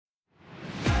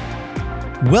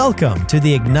Welcome to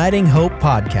the Igniting Hope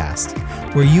podcast,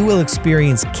 where you will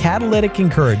experience catalytic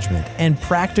encouragement and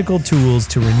practical tools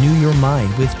to renew your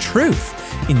mind with truth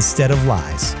instead of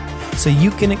lies, so you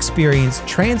can experience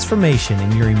transformation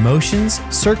in your emotions,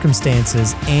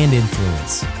 circumstances, and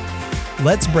influence.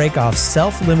 Let's break off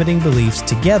self-limiting beliefs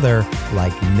together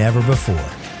like never before.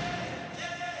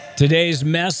 Today's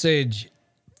message,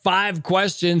 5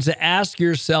 questions to ask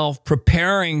yourself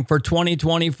preparing for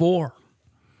 2024.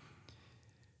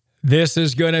 This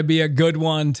is going to be a good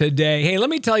one today. Hey, let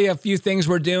me tell you a few things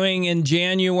we're doing in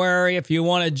January. If you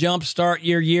want to jumpstart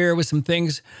your year with some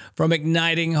things from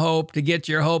Igniting Hope to get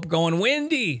your hope going,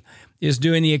 Wendy is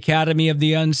doing the Academy of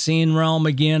the Unseen Realm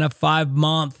again, a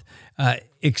 5-month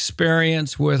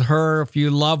experience with her. If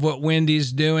you love what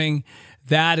Wendy's doing,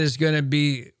 that is going to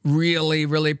be really,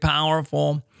 really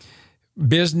powerful.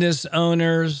 Business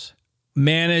owners,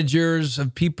 managers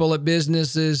of people at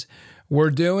businesses, we're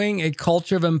doing a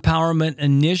Culture of Empowerment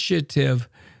initiative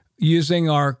using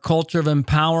our Culture of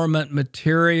Empowerment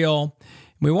material.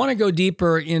 We want to go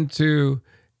deeper into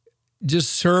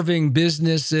just serving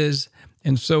businesses.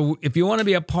 And so if you want to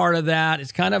be a part of that,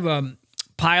 it's kind of a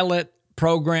pilot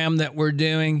program that we're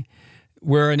doing.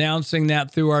 We're announcing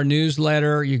that through our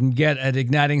newsletter. You can get at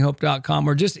ignitinghope.com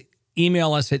or just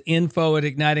email us at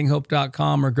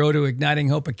info@ignitinghope.com or go to Igniting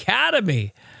Hope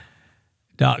Academy.com.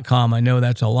 I know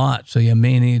that's a lot, so you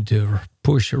may need to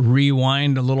push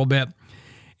rewind a little bit.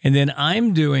 And then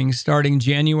I'm doing, starting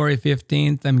January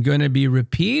 15th, I'm going to be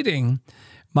repeating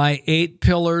my 8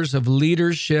 pillars of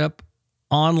leadership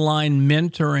online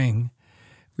mentoring.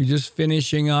 We're just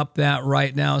finishing up that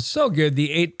right now. So good.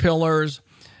 The 8 pillars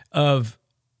of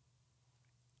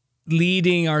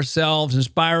leading ourselves,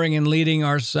 inspiring and leading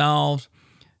ourselves,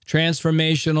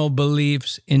 transformational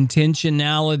beliefs,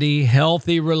 intentionality,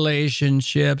 healthy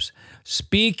relationships,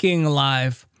 speaking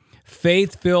life,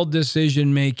 faith-filled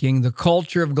decision-making, the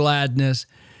culture of gladness,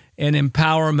 and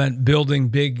empowerment, building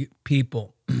big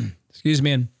people. Excuse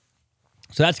me. And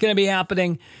so that's going to be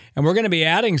happening, and we're going to be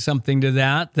adding something to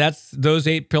that. Those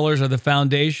 8 pillars are the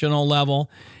foundational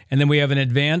level, and then we have an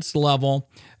advanced level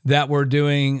that we're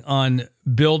doing on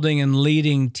building and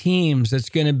leading teams. That's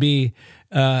going to be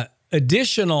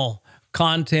additional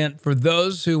content for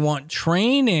those who want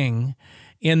training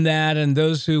in that and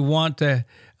those who want to,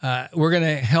 we're going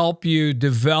to help you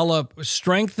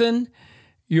strengthen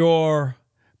your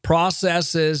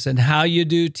processes and how you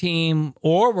do team,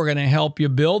 or we're going to help you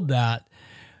build that.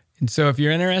 And so if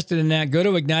you're interested in that, go to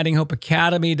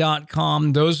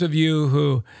ignitinghopeacademy.com. Those of you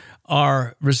who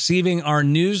are receiving our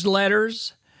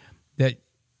newsletters that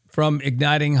from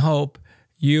Igniting Hope,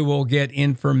 you will get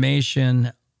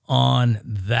information on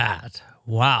that.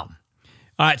 Wow.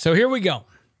 All right, so here we go.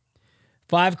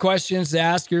 5 questions to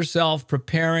ask yourself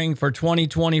preparing for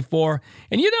 2024.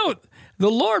 And you know,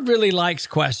 the Lord really likes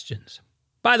questions.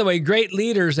 By the way, great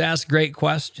leaders ask great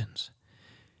questions.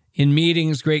 In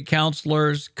meetings, great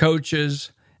counselors,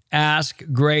 coaches ask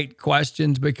great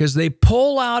questions because they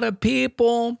pull out of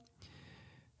people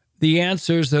the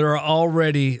answers that are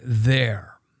already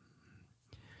there.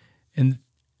 And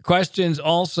questions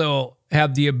also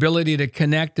have the ability to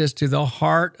connect us to the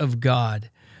heart of God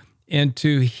and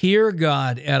to hear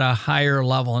God at a higher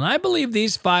level. And I believe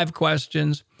these 5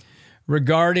 questions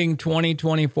regarding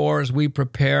 2024 as we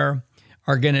prepare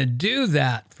are going to do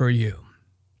that for you.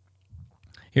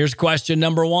 Here's question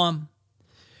number 1.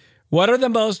 What are the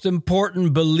most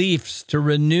important beliefs to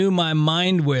renew my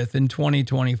mind with in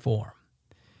 2024?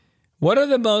 What are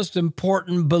the most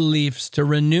important beliefs to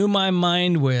renew my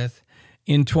mind with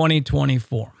in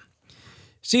 2024?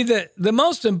 See, the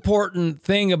most important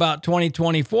thing about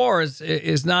 2024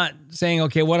 is not saying,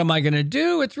 okay, what am I going to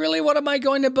do? It's really, what am I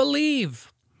going to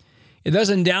believe? It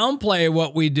doesn't downplay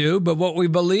what we do, but what we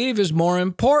believe is more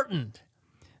important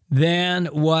than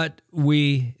what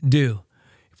we do.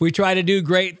 If we try to do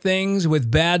great things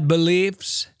with bad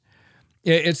beliefs,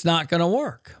 it's not going to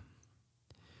work.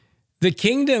 The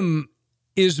kingdom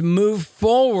is moved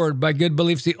forward by good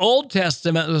beliefs. The Old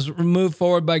Testament was moved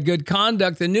forward by good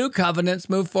conduct. The New Covenant's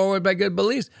moved forward by good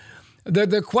beliefs.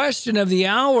 The question of the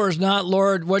hour is not,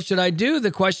 Lord, what should I do?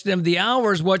 The question of the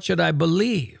hour is, what should I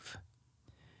believe?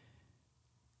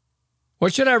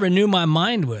 What should I renew my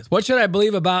mind with? What should I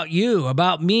believe about you,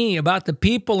 about me, about the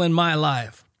people in my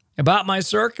life, about my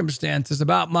circumstances,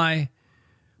 about my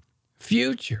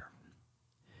future?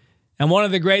 And one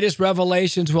of the greatest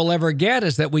revelations we'll ever get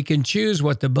is that we can choose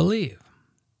what to believe.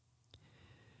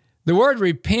 The word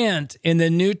repent in the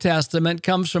New Testament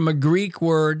comes from a Greek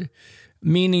word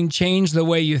meaning change the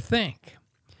way you think.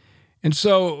 And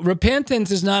so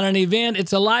repentance is not an event,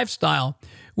 it's a lifestyle.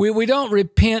 We don't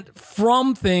repent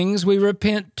from things, we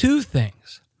repent to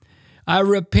things. I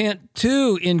repent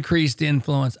to increased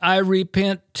influence. I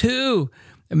repent to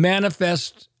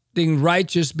manifesting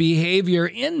righteous behavior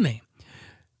in me.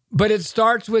 But it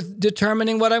starts with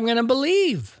determining what I'm going to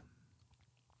believe.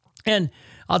 And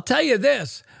I'll tell you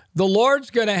this, the Lord's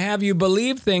going to have you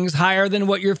believe things higher than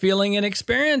what you're feeling and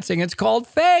experiencing. It's called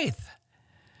faith.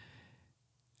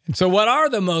 And so what are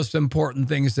the most important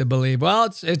things to believe?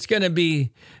 Well, it's going to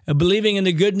be believing in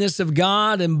the goodness of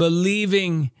God and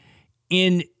believing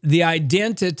in the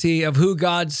identity of who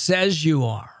God says you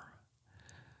are.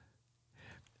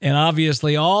 And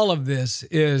obviously all of this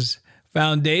is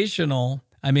foundational.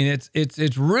 I mean,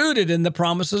 it's rooted in the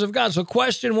promises of God. So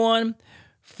question one,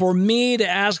 for me to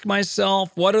ask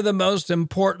myself, what are the most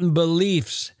important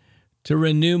beliefs to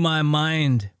renew my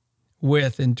mind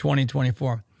with in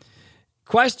 2024?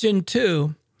 Question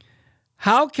two,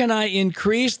 how can I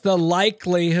increase the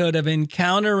likelihood of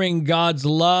encountering God's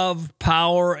love,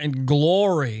 power, and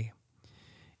glory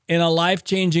in a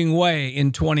life-changing way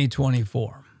in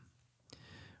 2024?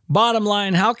 Bottom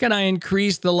line, how can I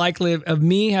increase the likelihood of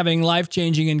me having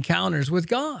life-changing encounters with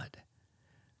God?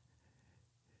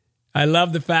 I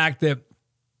love the fact that,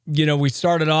 we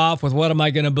started off with what am I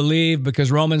going to believe?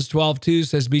 Because Romans 12:2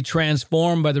 says, be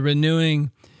transformed by the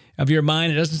renewing of your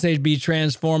mind. It doesn't say be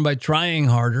transformed by trying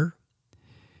harder.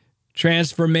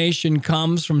 Transformation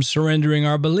comes from surrendering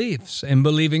our beliefs and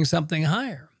believing something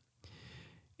higher.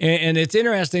 And it's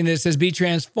interesting that it says be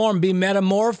transformed, be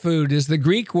metamorphosed is the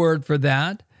Greek word for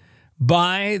that,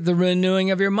 by the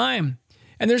renewing of your mind.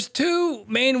 And there's two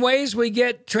main ways we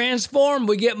get transformed.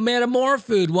 We get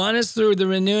metamorphosed. One is through the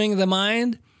renewing of the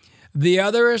mind. The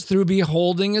other is through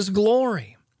beholding his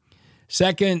glory.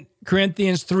 2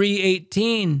 Corinthians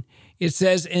 3:18, it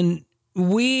says, and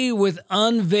we with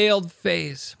unveiled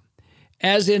face,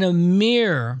 as in a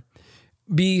mirror,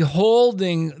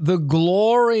 beholding the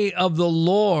glory of the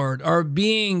Lord, are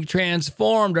being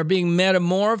transformed, are being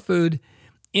metamorphosed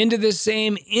into the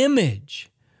same image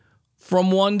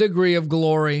from one degree of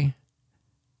glory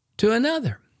to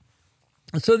another.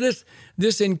 So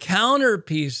this encounter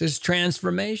piece is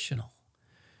transformational.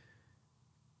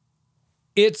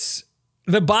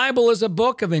 The Bible is a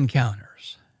book of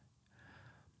encounters.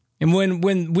 And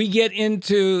when we get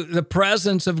into the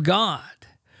presence of God,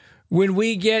 when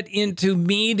we get into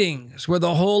meetings where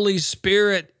the Holy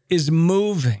Spirit is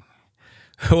moving,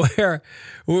 where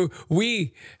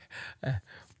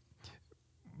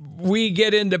we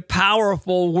get into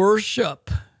powerful worship,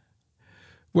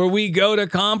 where we go to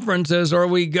conferences or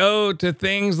we go to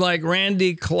things like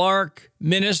Randy Clark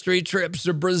ministry trips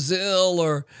to Brazil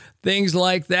or things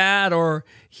like that, or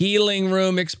healing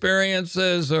room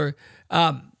experiences, or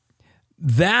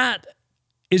that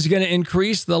is going to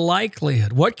increase the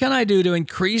likelihood. What can I do to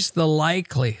increase the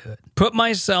likelihood? Put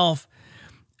myself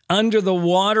under the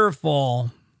waterfall,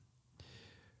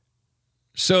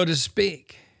 so to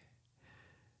speak.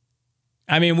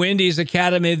 I mean, Wendy's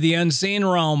Academy of the Unseen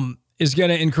Realm is going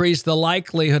to increase the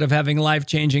likelihood of having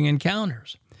life-changing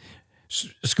encounters.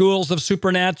 Schools of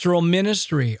supernatural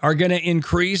ministry are going to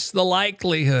increase the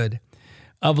likelihood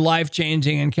of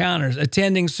life-changing encounters.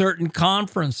 Attending certain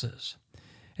conferences,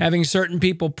 having certain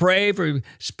people pray for,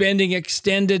 spending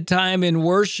extended time in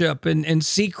worship and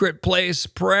secret place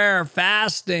prayer,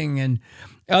 fasting, and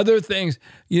other things.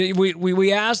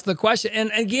 We ask the question, and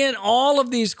again, all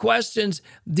of these questions,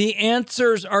 the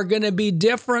answers are going to be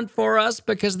different for us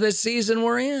because of the season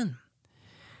we're in.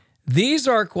 These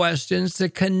are questions to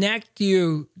connect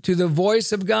you to the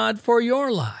voice of God for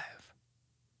your life.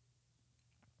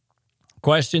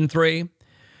 Question 3,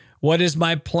 what is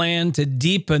my plan to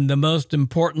deepen the most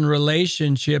important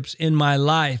relationships in my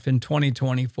life in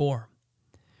 2024?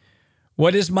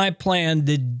 What is my plan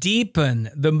to deepen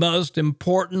the most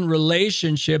important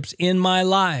relationships in my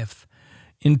life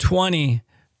in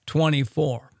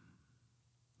 2024?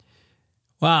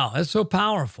 Wow, that's so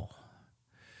powerful.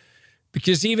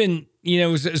 Because even,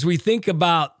 as we think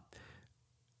about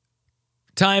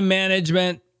time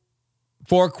management,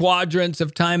 4 quadrants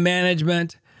of time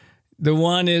management, the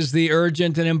one is the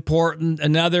urgent and important,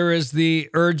 another is the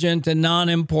urgent and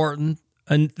non-important,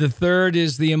 and the third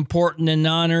is the important and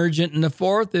non-urgent, and the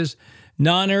fourth is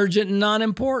non-urgent and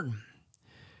non-important.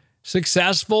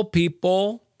 Successful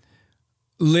people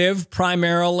live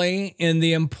primarily in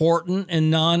the important and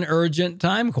non-urgent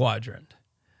time quadrant.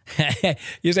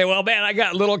 You say, well, man, I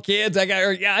got little kids.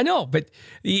 Yeah, I know. But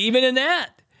even in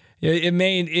that, it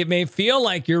may feel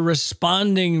like you're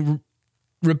responding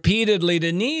repeatedly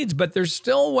to needs, but there's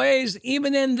still ways,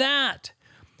 even in that,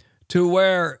 to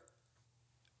where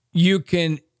you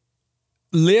can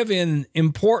live in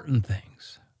important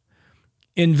things.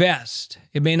 Invest.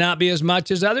 It may not be as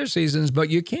much as other seasons, but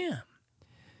you can.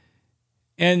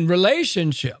 And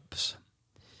relationships.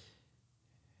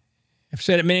 I've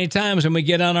said it many times, when we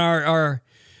get on our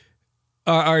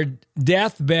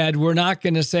deathbed, we're not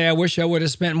going to say, I wish I would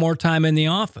have spent more time in the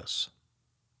office.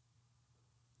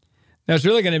 That's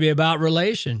really going to be about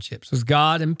relationships with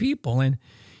God and people. And,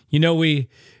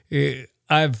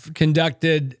 I've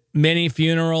conducted many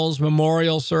funerals,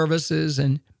 memorial services,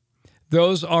 and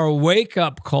those are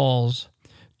wake-up calls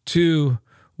to,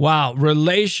 wow,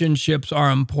 relationships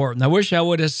are important. I wish I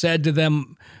would have said to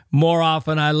them more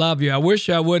often, I love you. I wish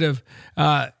I would have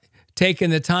taken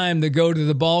the time to go to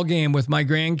the ball game with my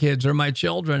grandkids or my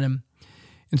children.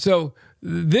 And so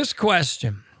this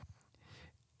question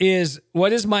is,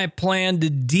 what is my plan to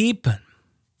deepen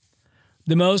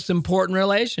the most important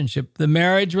relationship, the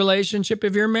marriage relationship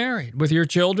if you're married, with your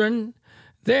children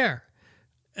there,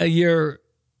 your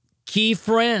key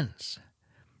friends.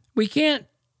 We can't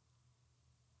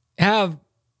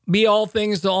be all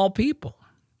things to all people.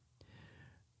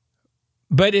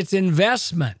 But it's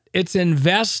investment. It's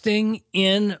investing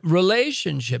in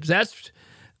relationships.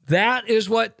 That is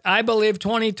what I believe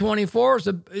 2024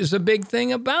 is a big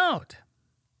thing about.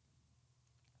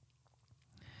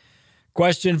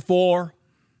 Question 4,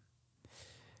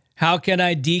 how can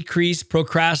I decrease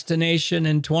procrastination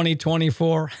in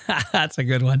 2024? That's a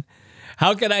good one.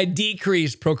 How can I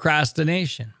decrease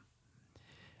procrastination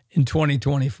in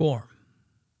 2024?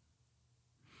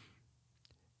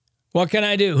 What can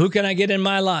I do? Who can I get in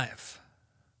my life?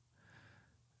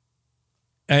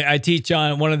 I teach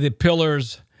on, one of the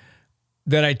pillars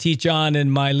that I teach on in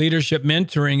my leadership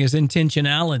mentoring is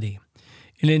intentionality.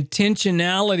 And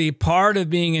intentionality, part of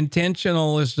being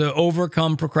intentional is to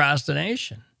overcome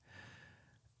procrastination.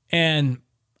 And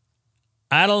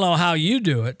I don't know how you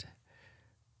do it,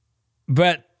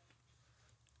 but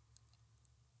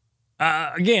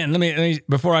again, let me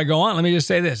before I go on, let me just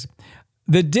say this.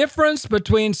 The difference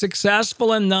between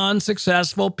successful and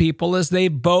non-successful people is they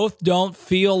both don't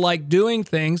feel like doing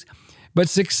things, but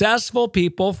successful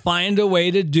people find a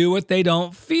way to do what they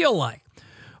don't feel like.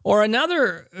 Or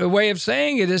another way of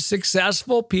saying it is,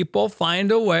 successful people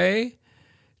find a way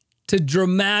to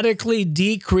dramatically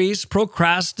decrease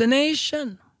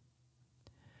procrastination.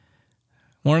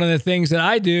 One of the things that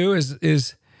I do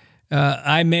is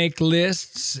I make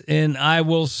lists, and I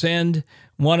will send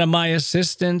one of my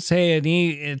assistants,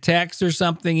 a text or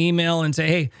something, email, and say,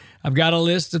 hey, I've got a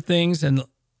list of things. And a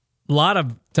lot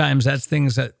of times that's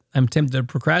things that I'm tempted to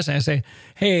procrastinate. I say,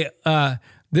 hey,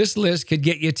 this list could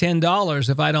get you $10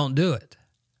 if I don't do it.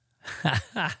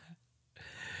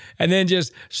 And then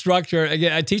just structure.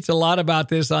 Again, I teach a lot about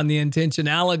this on the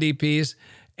intentionality piece.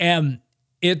 And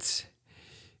it's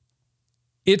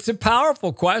a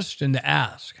powerful question to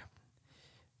ask.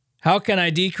 How can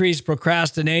I decrease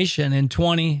procrastination in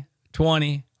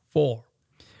 2024?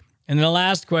 And the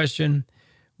last question,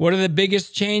 what are the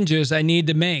biggest changes I need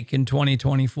to make in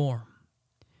 2024?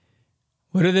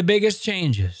 What are the biggest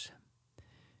changes?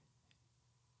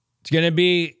 It's going to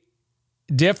be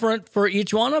different for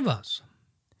each one of us.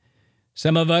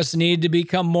 Some of us need to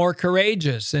become more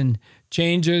courageous, and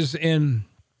changes in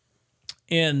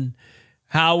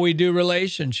how we do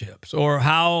relationships, or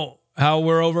how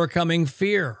we're overcoming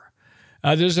fear.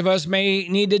 Others of us may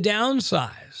need to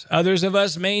downsize. Others of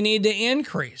us may need to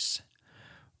increase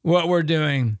what we're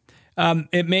doing.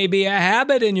 It may be a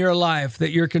habit in your life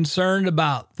that you're concerned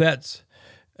about that's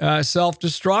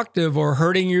self-destructive or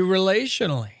hurting you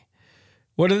relationally.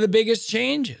 What are the biggest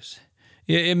changes?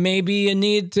 It may be a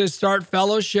need to start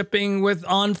fellowshipping with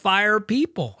on-fire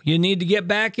people. You need to get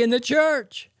back in the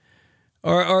church.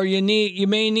 Or you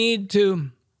may need to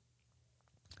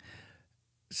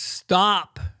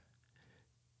stop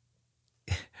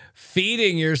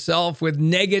feeding yourself with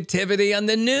negativity on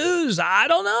the news. I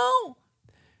don't know.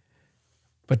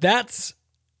 But that's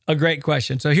a great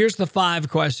question. So here's the 5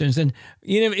 questions. And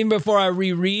even before I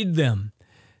reread them,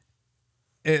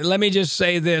 let me just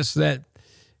say this, that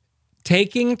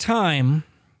taking time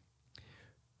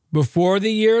before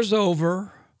the year's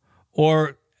over,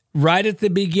 or right at the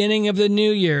beginning of the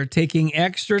new year, taking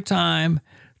extra time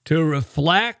to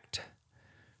reflect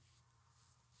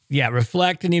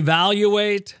and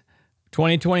evaluate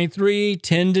 2023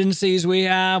 tendencies we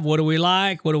have. What do we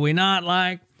like? What do we not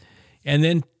like? And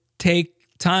then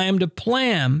take time to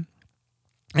plan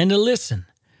and to listen.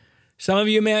 Some of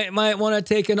you might want to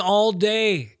take an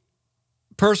all-day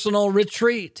personal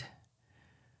retreat.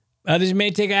 Others may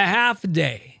take a half a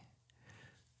day.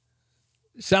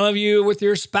 Some of you with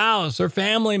your spouse or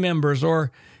family members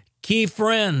or key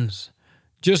friends,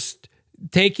 just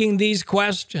taking these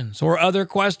questions or other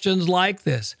questions like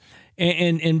this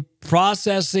and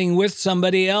processing with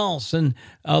somebody else and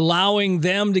allowing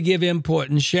them to give input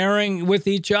and sharing with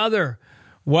each other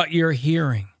what you're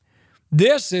hearing.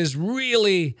 This is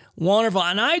really wonderful.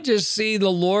 And I just see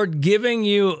the Lord giving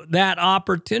you that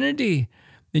opportunity.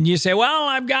 And you say, well,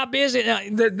 I've got busy. Now,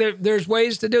 there's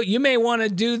ways to do it. You may want to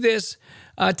do this,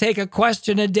 take a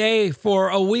question a day for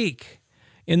a week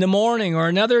in the morning or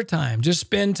another time. Just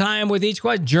spend time with each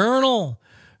question. Journal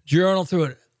through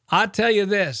it. I'll tell you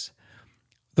this,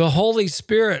 the Holy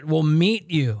Spirit will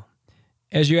meet you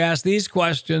as you ask these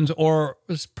questions or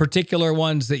particular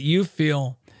ones that you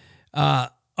feel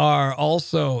are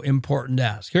also important to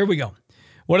ask. Here we go.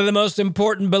 What are the most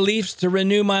important beliefs to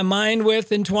renew my mind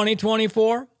with in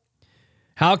 2024?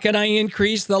 How can I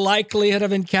increase the likelihood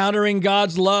of encountering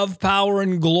God's love, power,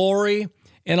 and glory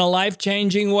in a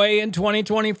life-changing way in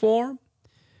 2024?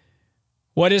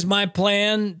 What is my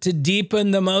plan to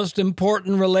deepen the most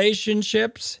important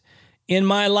relationships in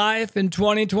my life in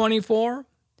 2024?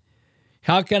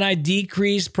 How can I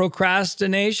decrease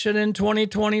procrastination in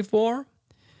 2024?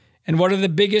 And what are the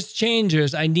biggest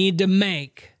changes I need to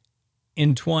make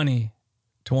in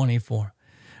 2024?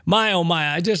 My, oh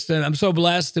my, I'm so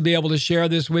blessed to be able to share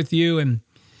this with you. And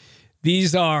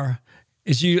these are,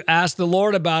 as you ask the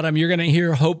Lord about them, you're going to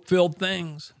hear hope-filled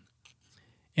things.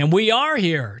 And we are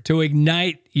here to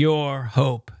ignite your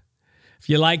hope. If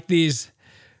you like these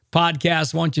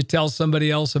podcasts, why don't you tell somebody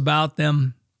else about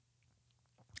them?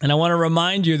 And I want to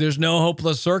remind you, there's no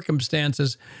hopeless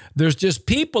circumstances. There's just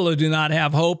people who do not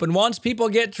have hope. And once people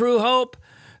get true hope,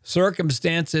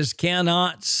 circumstances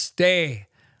cannot stay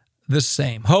the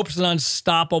same. Hope's an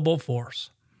unstoppable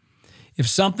force. If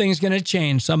something's going to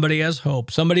change, somebody has hope.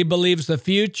 Somebody believes the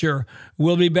future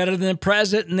will be better than the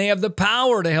present, and they have the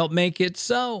power to help make it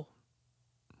so.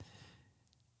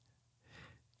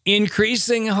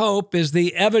 Increasing hope is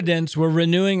the evidence we're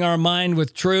renewing our mind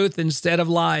with truth instead of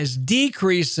lies.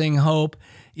 Decreasing hope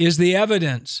is the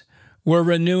evidence we're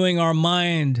renewing our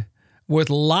mind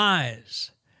with lies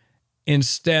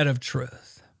instead of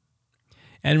truth.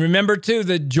 And remember, too,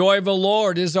 the joy of the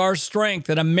Lord is our strength,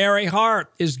 and a merry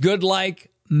heart is good like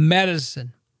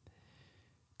medicine.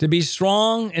 To be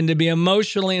strong and to be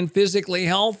emotionally and physically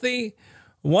healthy,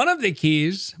 one of the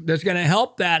keys that's going to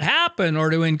help that happen or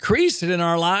to increase it in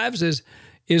our lives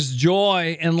is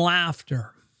joy and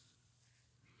laughter.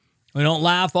 We don't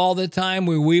laugh all the time.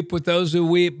 We weep with those who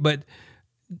weep, but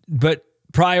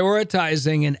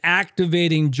prioritizing and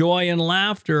activating joy and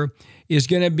laughter is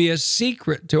going to be a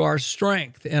secret to our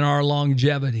strength and our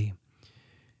longevity.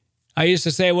 I used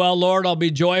to say, well, Lord, I'll be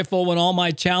joyful when all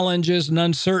my challenges and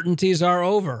uncertainties are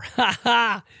over.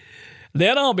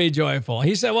 Then I'll be joyful.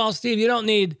 He said, well, Steve, you don't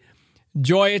need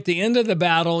joy at the end of the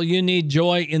battle. You need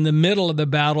joy in the middle of the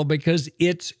battle because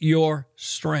it's your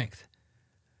strength.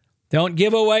 Don't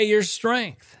give away your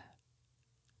strength.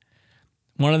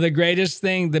 One of the greatest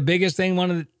thing, the biggest thing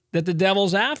that the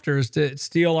devil's after is to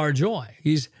steal our joy.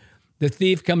 The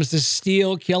thief comes to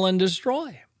steal, kill, and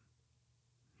destroy.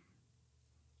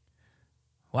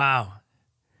 Wow.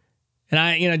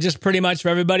 And just pretty much for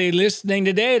everybody listening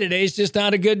today's just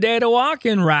not a good day to walk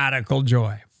in radical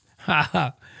joy.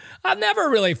 I've never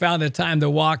really found a time to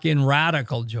walk in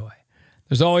radical joy.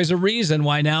 There's always a reason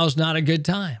why now's not a good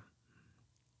time.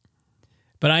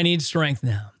 But I need strength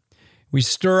now. We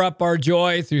stir up our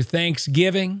joy through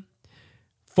thanksgiving,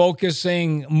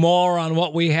 focusing more on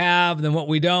what we have than what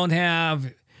we don't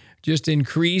have, just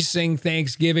increasing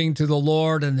thanksgiving to the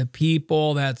Lord and the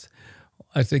people. That's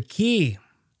a key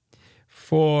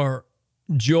for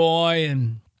joy,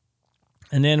 and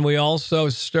then we also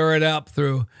stir it up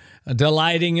through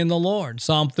delighting in the Lord.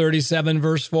 Psalm 37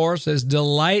 verse 4 says,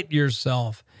 delight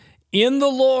yourself in the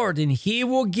Lord, and he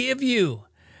will give you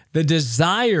the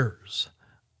desires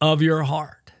of your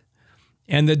heart.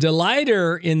 And the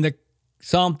delighter in the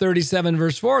Psalm 37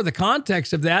 verse 4, the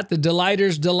context of that, the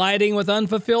delighter's delighting with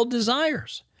unfulfilled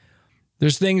desires.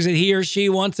 There's things that he or she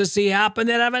wants to see happen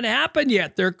that haven't happened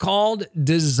yet. They're called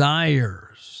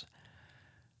desires.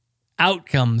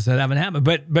 Outcomes that haven't happened.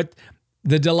 But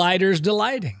the delighter's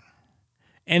delighting.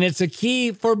 And it's a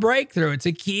key for breakthrough. It's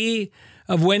a key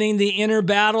of winning the inner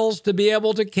battles to be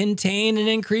able to contain and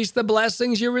increase the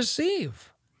blessings you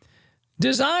receive.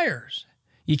 Desires.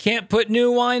 You can't put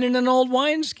new wine in an old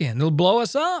wineskin. It'll blow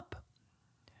us up.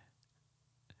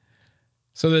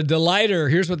 So the delighter,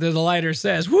 here's what the delighter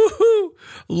says. Woohoo!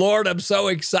 Lord, I'm so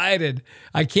excited.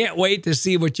 I can't wait to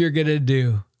see what you're going to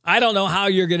do. I don't know how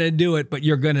you're going to do it, but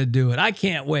you're going to do it. I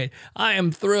can't wait. I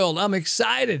am thrilled. I'm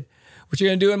excited. What you're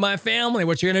going to do in my family,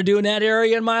 what you're going to do in that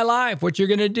area in my life, what you're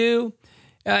going to do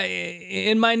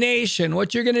in my nation,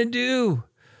 what you're going to do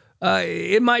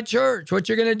in my church, what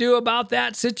you're going to do about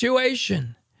that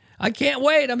situation. I can't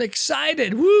wait. I'm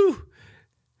excited. Woo!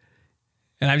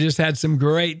 And I've just had some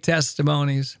great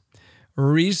testimonies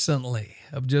recently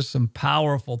of just some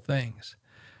powerful things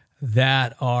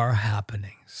that are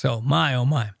happening. So my, oh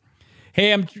my.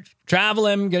 Hey, I'm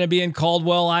traveling, going to be in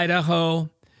Caldwell, Idaho.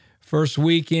 First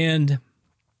weekend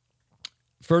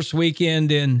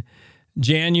in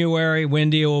January.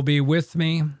 Wendy will be with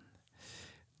me.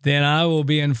 Then I will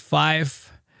be in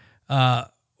Fife,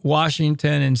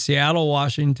 Washington, and Seattle,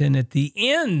 Washington at the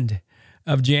end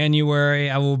of January.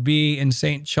 I will be in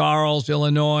St. Charles,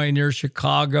 Illinois, near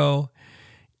Chicago.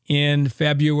 In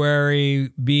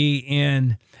February, be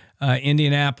in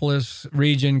Indianapolis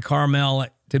region, Carmel,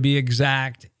 to be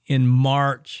exact, in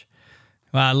March.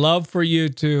 Well, I'd love for you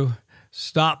to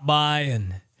stop by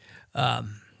and,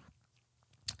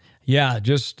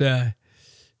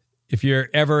 if you're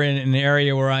ever in an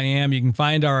area where I am, you can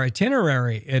find our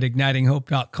itinerary at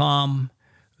ignitinghope.com.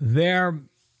 They're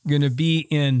going to be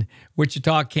in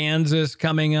Wichita, Kansas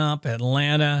coming up,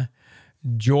 Atlanta,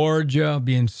 Georgia,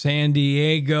 be in San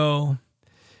Diego.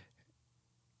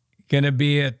 Going to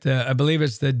be at, I believe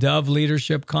it's the Dove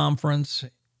Leadership Conference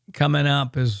coming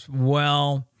up as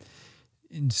well.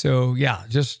 And so,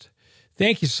 just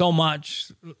thank you so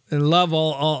much. I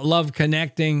love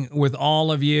connecting with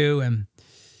all of you. And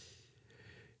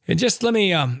just let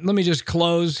me just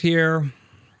close here.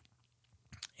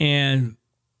 And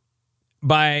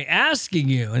by asking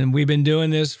you, and we've been doing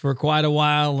this for quite a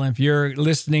while, and if you're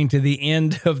listening to the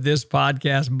end of this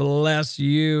podcast, bless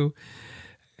you.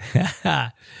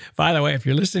 By the way, if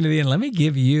you're listening to the end, let me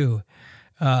give you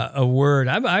a word.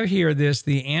 I hear this.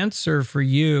 The answer for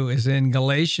you is in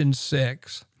Galatians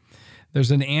 6.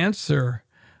 There's an answer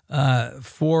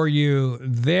for you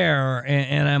there.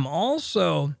 And I'm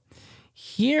also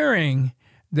hearing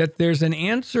that there's an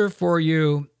answer for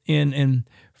you in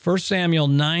 1 Samuel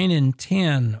 9 and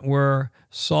 10, where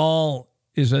Saul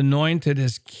is anointed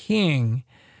as king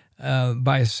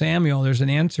by Samuel. There's an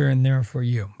answer in there for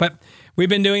you. But we've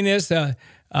been doing this.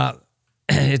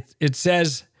 It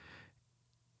says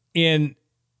in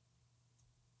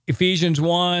Ephesians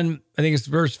 1, I think it's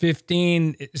verse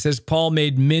 15, it says Paul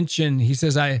made mention. He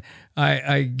says, I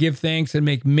give thanks and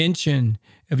make mention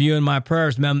of you in my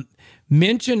prayers.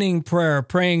 Mentioning prayer,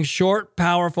 praying short,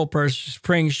 powerful prayers,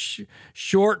 praying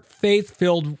short,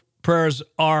 faith-filled prayers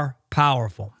are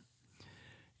powerful.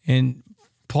 And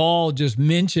Paul just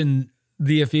mentioned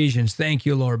the Ephesians. Thank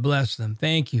you, Lord. Bless them.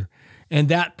 Thank you. And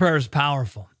that prayer is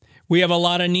powerful. We have a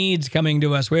lot of needs coming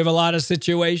to us. We have a lot of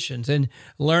situations, and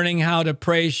learning how to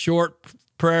pray short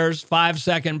prayers,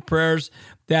 5-second prayers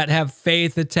that have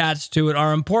faith attached to it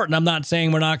are important. I'm not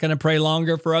saying we're not going to pray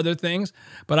longer for other things,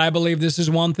 but I believe this is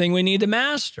one thing we need to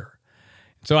master.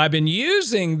 So I've been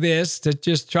using this to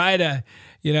just try to,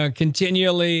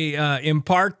 continually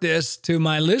impart this to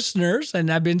my listeners.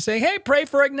 And I've been saying, hey, pray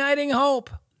for igniting hope.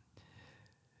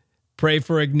 Pray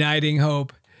for igniting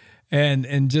hope.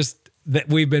 And just that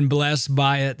we've been blessed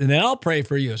by it. And then I'll pray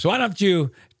for you. So why don't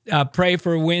you pray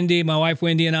for Wendy, my wife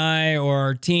Wendy and I, or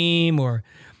our team, or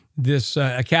this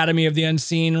Academy of the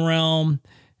Unseen Realm,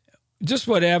 just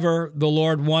whatever the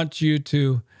Lord wants you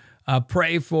to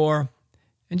pray for.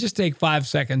 And just take 5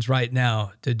 seconds right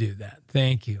now to do that.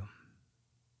 Thank you.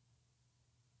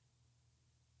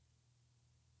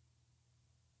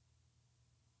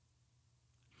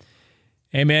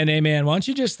 Amen, amen. Why don't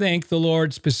you just thank the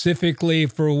Lord specifically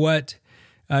for what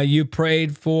you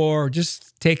prayed for?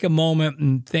 Just take a moment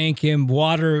and thank Him.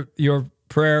 Water your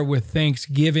prayer with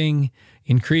thanksgiving.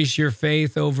 Increase your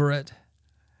faith over it.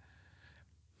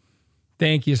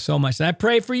 Thank you so much. And I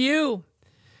pray for you,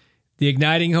 the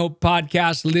Igniting Hope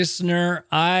podcast listener.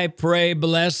 I pray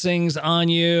blessings on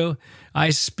you.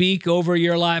 I speak over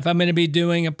your life. I'm going to be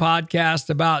doing a podcast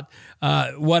about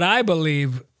what I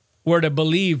believe we're to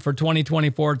believe for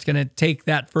 2024. It's going to take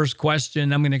that first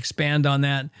question. I'm going to expand on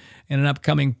that in an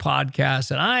upcoming podcast.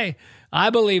 And I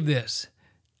believe this,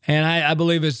 and I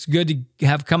believe it's good to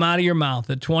have come out of your mouth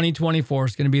that 2024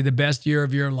 is going to be the best year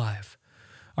of your life.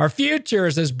 Our future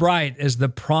is as bright as the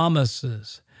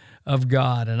promises of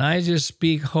God. And I just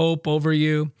speak hope over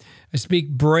you. I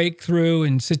speak breakthrough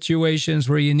in situations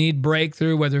where you need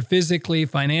breakthrough, whether physically,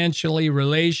 financially,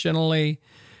 relationally,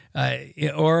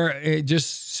 or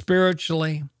just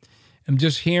spiritually. I'm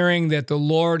just hearing that the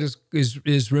Lord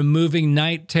is removing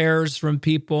night terrors from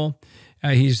people.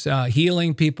 He's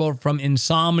healing people from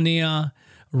insomnia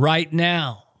right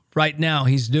now. Right now,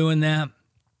 He's doing that.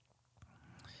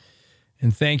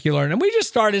 And thank you, Lord. And we just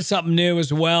started something new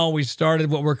as well. We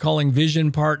started what we're calling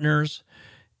Vision Partners.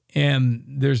 And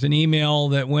there's an email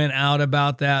that went out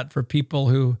about that for people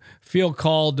who feel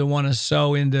called to want to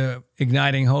sow into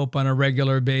Igniting Hope on a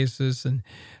regular basis. And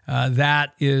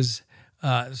that is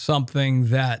something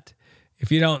that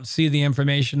if you don't see the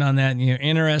information on that and you're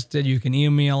interested, you can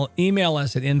email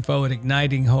us at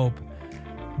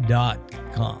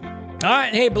info@ignitinghope.com. All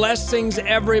right. Hey, blessings,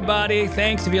 everybody.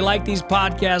 Thanks. If you like these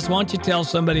podcasts, why don't you tell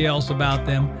somebody else about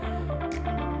them?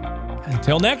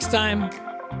 Until next time,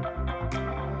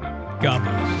 God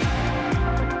bless.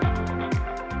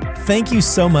 Thank you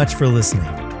so much for listening.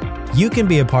 You can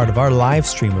be a part of our live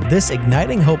stream of this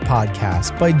Igniting Hope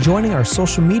podcast by joining our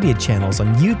social media channels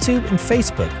on YouTube and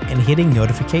Facebook and hitting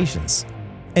notifications.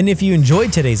 And if you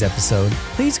enjoyed today's episode,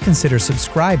 please consider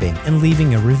subscribing and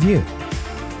leaving a review.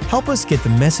 Help us get the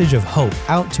message of hope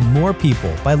out to more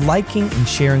people by liking and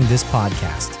sharing this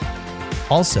podcast.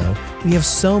 Also, we have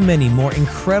so many more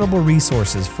incredible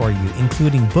resources for you,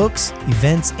 including books,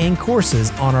 events, and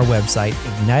courses on our website,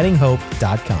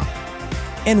 ignitinghope.com.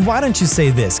 And why don't you say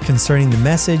this concerning the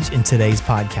message in today's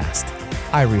podcast?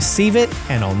 I receive it,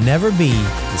 and I'll never be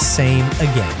the same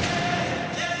again.